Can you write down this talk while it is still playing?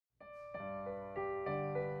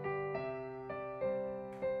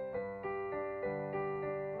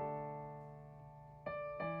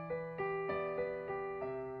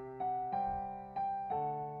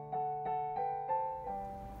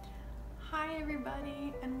Hi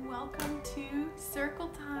everybody, and welcome to Circle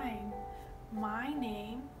Time. My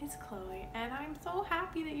name is Chloe and I'm so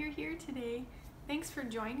happy that you're here today. Thanks for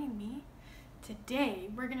joining me. Today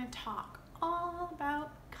we're going to talk all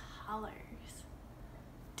about colors.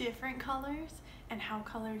 Different colors and how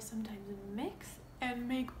colors sometimes mix and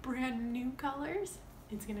make brand new colors.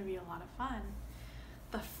 It's going to be a lot of fun.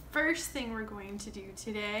 The first thing we're going to do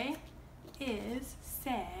today is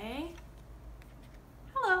say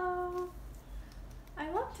hello. I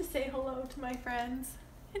love to say hello to my friends.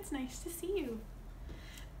 It's nice to see you.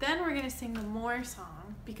 Then we're going to sing the More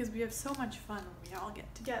song because we have so much fun when we all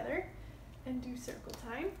get together and do circle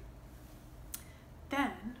time.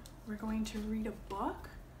 Then we're going to read a book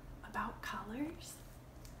about colors.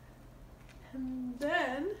 And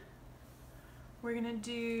then we're going to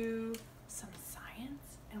do some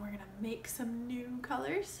science and we're going to make some new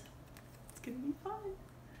colors. It's going to be fun.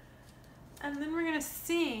 And then we're going to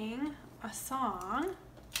sing a song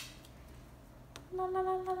la, la,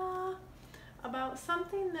 la, la, la, about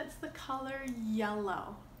something that's the color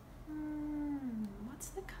yellow. What's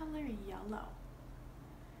the color yellow?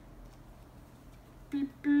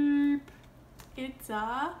 Beep, beep. It's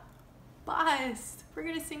a bus. We're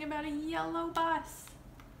going to sing about a yellow bus.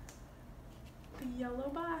 The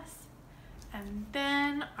yellow bus. And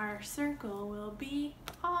then our circle will be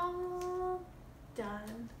all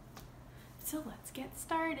done. So let's get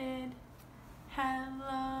started.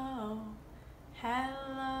 Hello,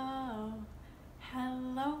 hello,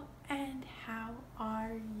 hello, and how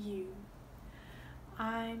are you?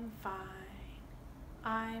 I'm fine,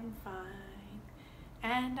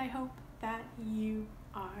 and I hope that you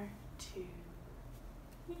are too.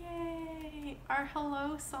 Yay! Our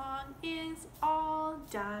hello song is all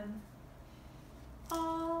done.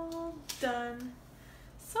 All done.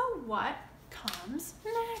 So what comes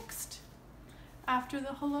next? After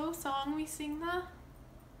the hello song, we sing the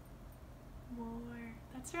more.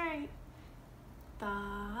 That's right.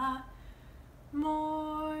 The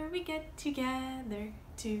more we get together,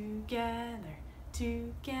 together,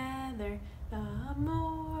 together. The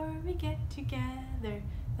more we get together,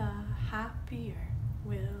 the happier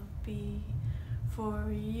we'll be.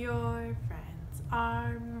 For your friends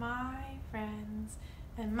are my friends,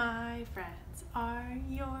 and my friends are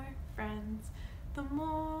your friends. The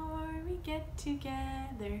more we get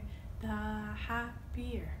together, the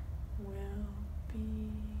happier we'll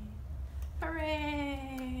be.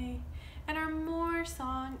 Hooray! And our more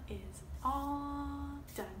song is all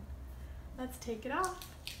done. Let's take it off.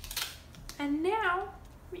 And now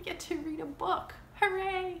we get to read a book.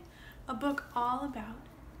 Hooray! A book all about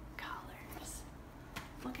colors.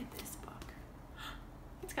 Look at this book.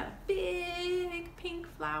 It's got a big pink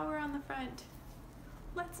flower on the front.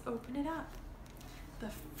 Let's open it up. The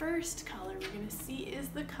first color we're going to see is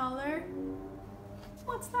the color,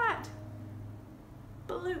 what's that?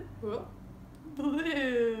 Blue. Whoa.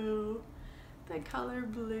 Blue. The color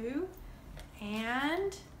blue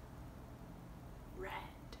and red.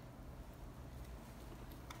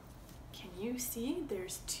 Can you see?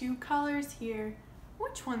 There's two colors here.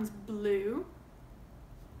 Which one's blue?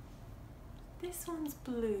 This one's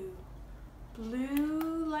blue.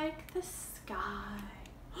 Blue like the sky.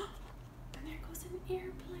 And there goes an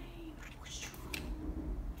airplane.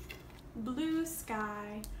 Blue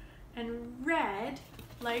sky. And red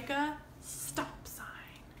like a stop sign.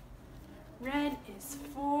 Red is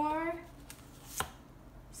for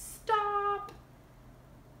stop.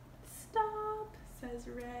 Stop, says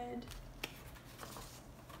red.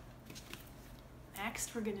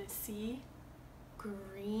 Next we're gonna see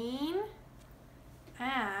green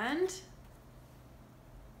and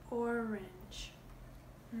orange.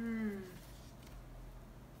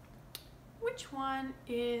 Which one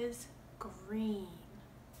is green?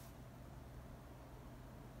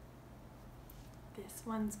 This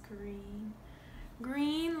one's green.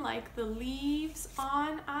 Green like the leaves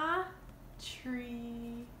on a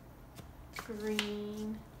tree.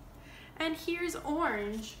 Green. And here's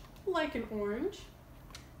orange, like an orange,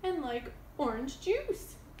 and like orange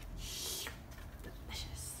juice.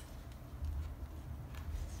 Delicious.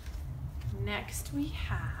 Next we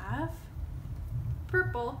have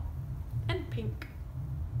purple and pink.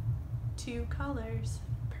 Two colors,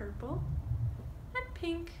 purple and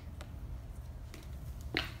pink.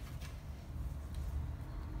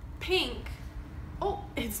 Pink. Oh,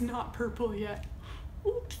 it's not purple yet.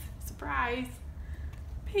 Oops, surprise.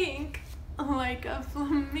 Pink, like a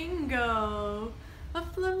flamingo. A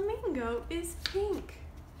flamingo is pink.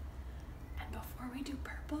 And before we do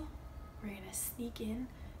purple, we're gonna sneak in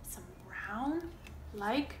some brown,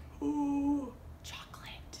 like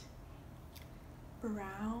chocolate.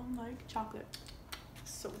 brown like chocolate.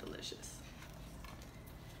 So delicious.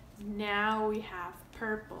 Now we have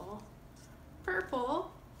purple.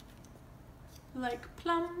 Purple like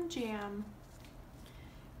plum jam.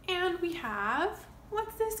 And we have,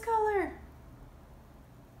 what's this color?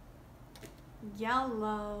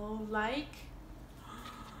 Yellow like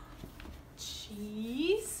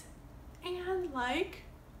cheese and like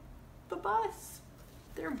the bus.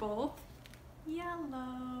 They're both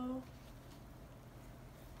yellow.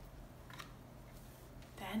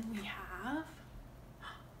 Then we have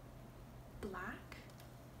black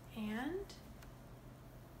and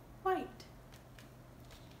white.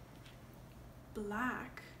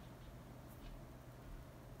 Black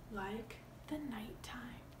like the nighttime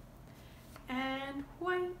and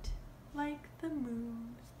white like the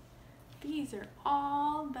moon. These are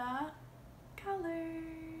all the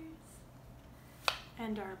colors.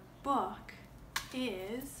 And our book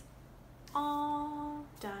is all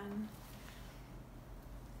done.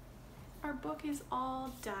 Our book is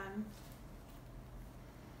all done.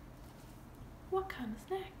 What comes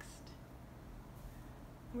next?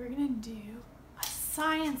 We're gonna do a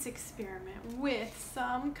science experiment with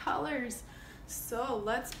some colors. So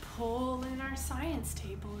let's pull in our science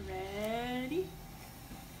table. Ready?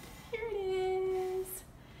 Here it is.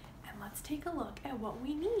 And let's take a look at what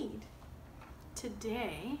we need.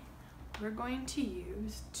 Today, we're going to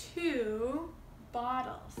use 2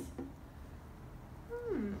 bottles.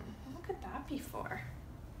 What could that be for?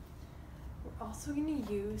 We're also going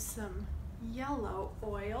to use some yellow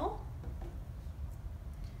oil.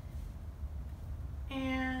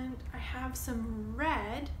 And I have some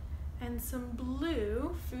red and some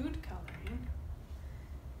blue food coloring.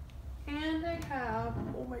 And I have,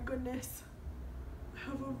 oh my goodness, I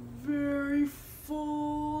have a very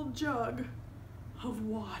full jug of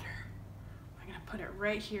water. I'm gonna put it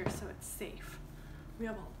right here so it's safe. We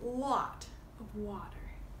have a lot of water.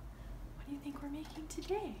 What do you think we're making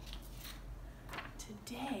today?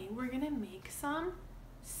 Today we're gonna make some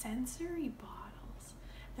sensory bottles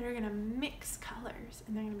that are gonna mix colors,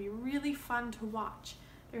 and they're gonna be really fun to watch.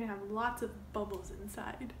 They're gonna have lots of bubbles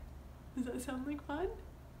inside. Does that sound like fun?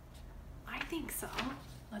 I think so.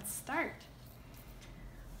 Let's start.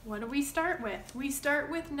 What do we start with? We start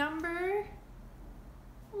with number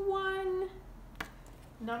 1.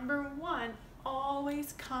 Number 1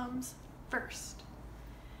 always comes first.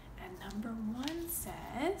 And number 1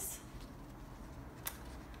 says,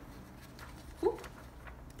 oop,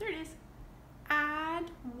 there it is. Add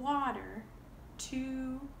water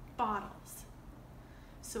to bottles.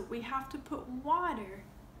 So we have to put water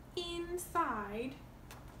inside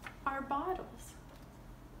our bottles.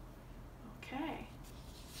 Okay,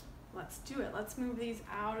 let's do it. Let's move these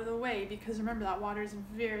out of the way because remember that water is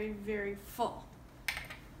very, very full.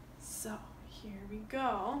 So here we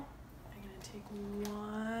go. I'm gonna take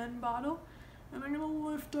 1 bottle and I'm gonna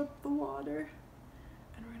lift up the water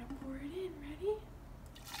and we're gonna pour it in. Ready?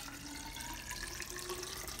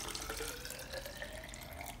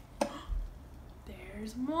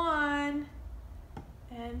 There's 1.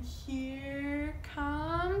 And here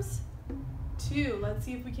comes 2. Let's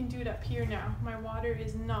see if we can do it up here now. My water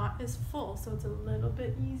is not as full, so it's a little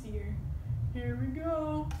bit easier. Here we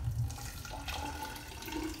go.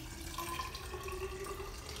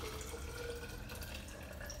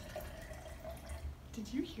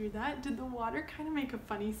 Did you hear that? Did the water kind of make a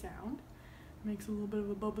funny sound? It makes a little bit of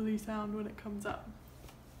a bubbly sound when it comes up.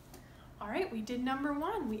 All right, we did number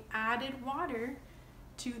 1. We added water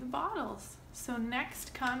to the bottles. So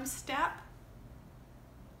next comes step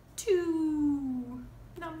 2.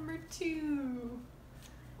 Number 2.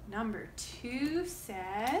 Number 2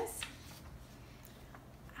 says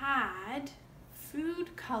add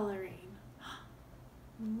food coloring.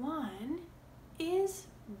 1 is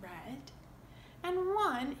red and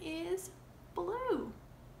 1 is blue.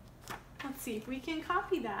 Let's see if we can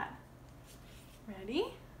copy that.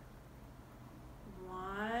 Ready?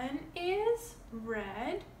 1 is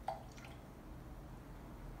red. Oh,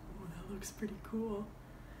 that looks pretty cool.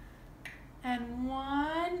 And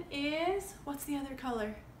 1 is, what's the other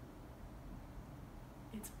color?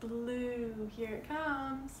 It's blue. Here it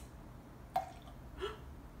comes. 1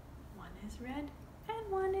 is red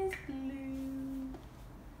and 1 is blue.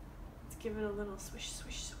 Let's give it a little swish,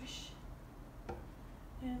 swish, swish.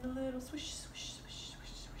 And a little swish, swish, swish,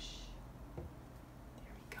 swish, swish.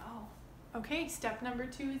 There we go. Okay, step number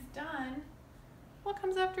 2 is done. What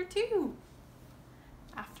comes after 2?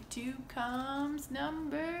 After 2 comes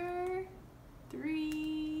number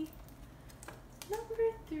 3. Number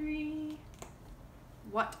 3.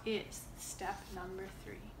 What is step number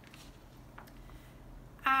 3?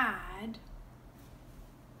 Add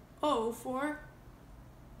O for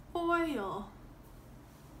oil.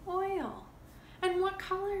 Oil. And what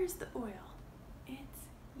color is the oil? It's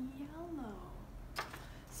yellow.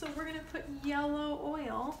 So we're going to put yellow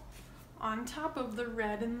oil on top of the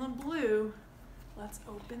red and the blue. Let's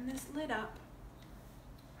open this lid up.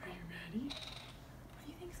 Are you ready? What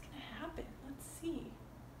do you think is going to happen? Let's see.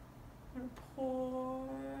 I'm going to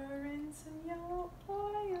pour in some yellow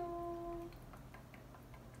oil.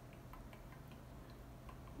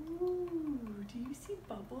 Ooh, do you see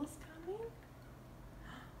bubbles coming?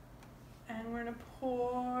 And we're going to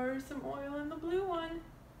pour some oil in the blue one.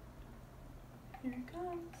 Here it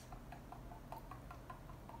comes.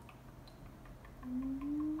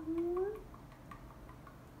 Ooh.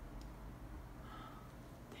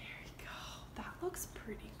 There you go. That looks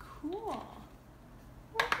pretty cool.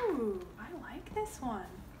 Ooh, I like this one.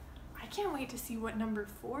 I can't wait to see what number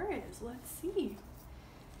 4 is. Let's see.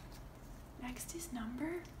 Next is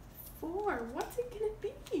number 4. What's it gonna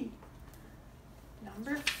be?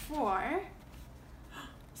 Number 4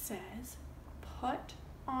 says, put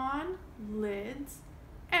on lids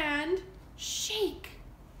and shake.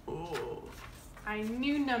 Oh, I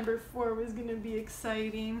knew number 4 was gonna be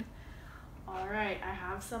exciting. All right, I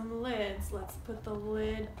have some lids. Let's put the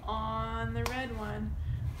lid on the red one.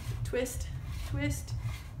 Twist, twist,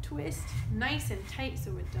 twist, nice and tight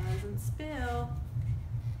so it doesn't spill.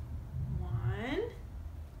 One,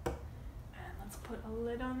 and let's put a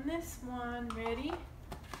lid on this one. Ready?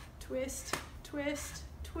 Twist, twist,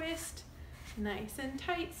 twist, nice and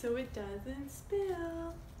tight so it doesn't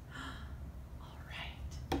spill. All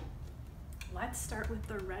right, let's start with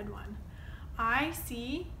the red one. I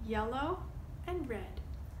see yellow and red,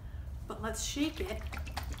 but let's shake it.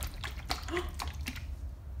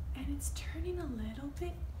 And it's turning a little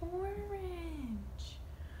bit orange.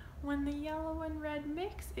 When the yellow and red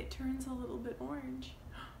mix, it turns a little bit orange.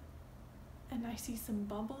 And I see some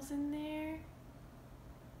bubbles in there.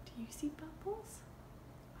 Do you see bubbles?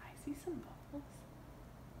 I see some bubbles.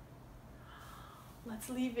 Let's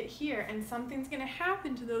leave it here, and something's gonna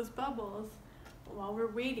happen to those bubbles. While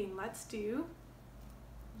we're waiting, let's do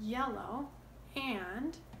yellow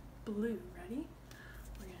and blue. Ready?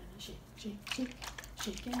 We're gonna shake, shake, shake,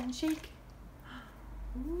 shake and shake.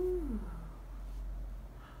 Ooh.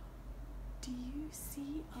 Do you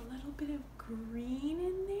see a little bit of green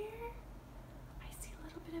in there? I see a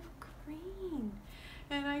little bit of green.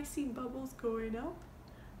 And I see bubbles going up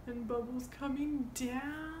and bubbles coming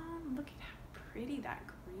down. Look at how pretty that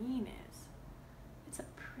green is. It's a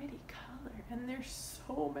pretty color, and there's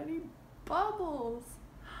so many bubbles.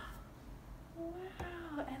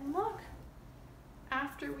 Wow, and look,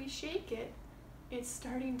 after we shake it, it's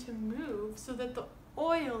starting to move so that the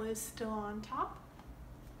oil is still on top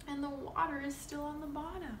and the water is still on the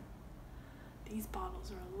bottom. These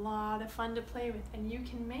bottles are a lot of fun to play with, and you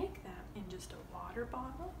can make them in just a water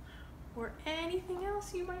bottle or anything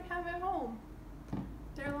else you might have at home.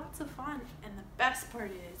 They're lots of fun, and the best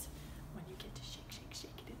part is when you get to shake, shake,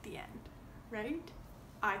 shake it at the end, right?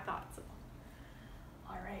 I thought so.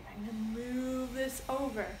 All right, I'm gonna move this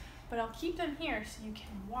over, but I'll keep them here so you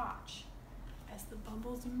can watch as the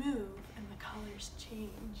bubbles move and the colors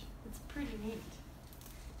change. It's pretty neat.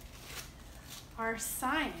 Our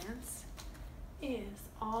science is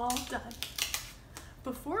all done.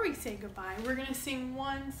 Before we say goodbye, we're gonna sing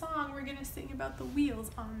one song. We're gonna sing about the wheels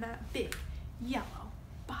on that big yellow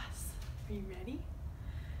bus. Are you ready?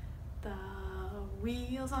 The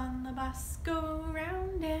wheels on the bus go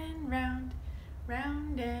round and round,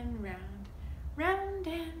 round and round, round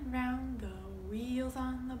and round. The wheels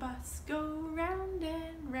on the bus go round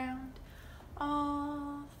and round,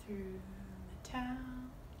 all through the town.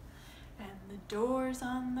 And the doors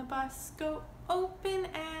on the bus go open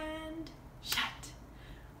and shut,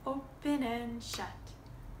 open and shut,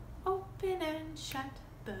 open and shut.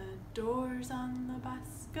 The doors on the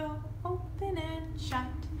bus go open and shut,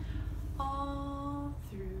 all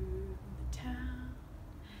through the town.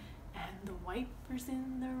 And the wipers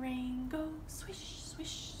in the rain go swish,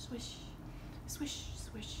 swish, swish, swish,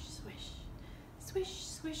 swish, swish, swish,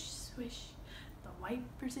 swish, swish. The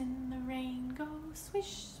wipers in the rain go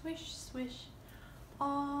swish, swish, swish,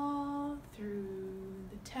 all through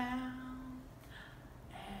the town.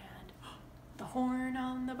 And the horn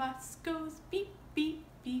on the bus goes beep, beep,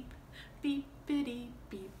 beep, beepity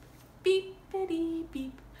beep, beepity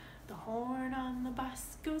beep. The horn on the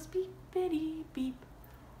bus goes beepity beep,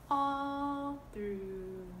 all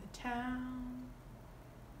through the town.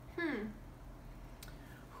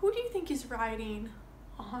 Who do you think is riding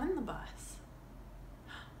on the bus?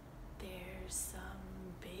 There's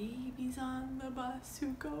some babies on the bus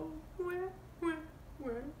who go wah, wah,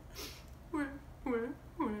 where, where, where,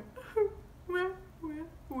 where, where, where,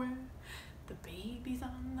 where. The babies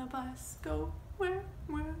on the bus go where,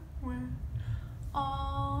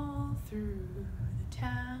 all through the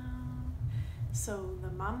town. So the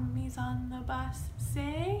mummies on the bus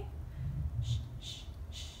say, shh, shh,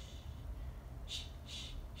 shh, shh, shh,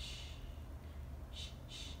 shh, shh, shh,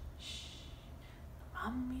 shh. The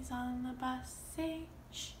mummies on the bus say,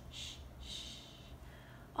 shh, shh, shh,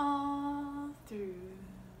 all through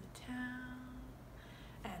the town.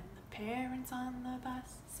 And the parents on the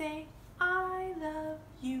bus say, I love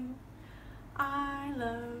you, I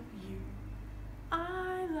love you,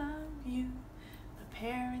 I love you. The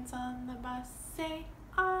parents on the bus say,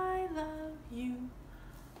 I love you,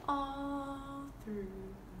 all through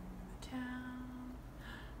the town.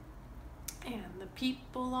 And the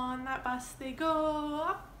people on that bus, they go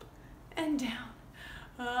up and down,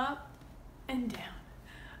 up and down,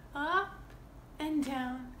 up and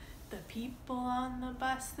down. The people on the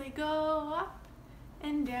bus, they go up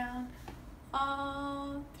and down,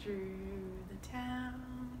 all through the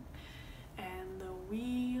town. And the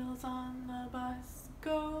wheels on the bus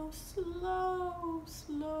go slow,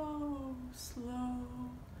 slow, slow,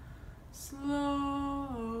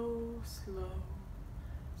 slow, slow,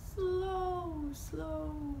 slow,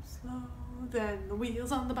 slow, slow. Then the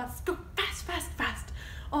wheels on the bus go fast, fast, fast,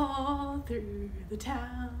 all through the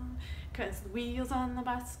town. 'Cause the wheels on the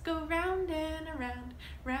bus go round and around,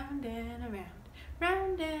 round and around,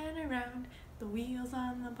 round and around. The wheels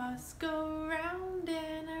on the bus go round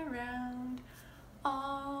and around,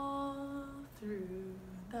 all through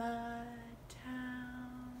the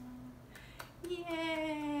town.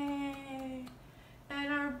 Yay!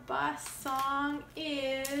 And our bus song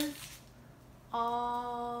is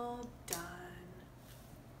all done,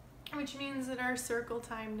 which means that our circle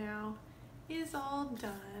time now is all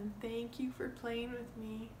done. Thank you for playing with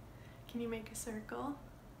me. Can you make a circle?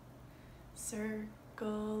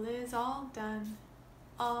 Circle is all done,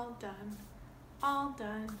 all done, all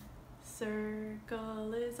done.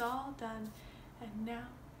 Circle is all done. And now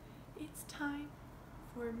it's time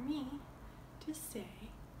for me to say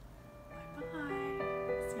bye-bye.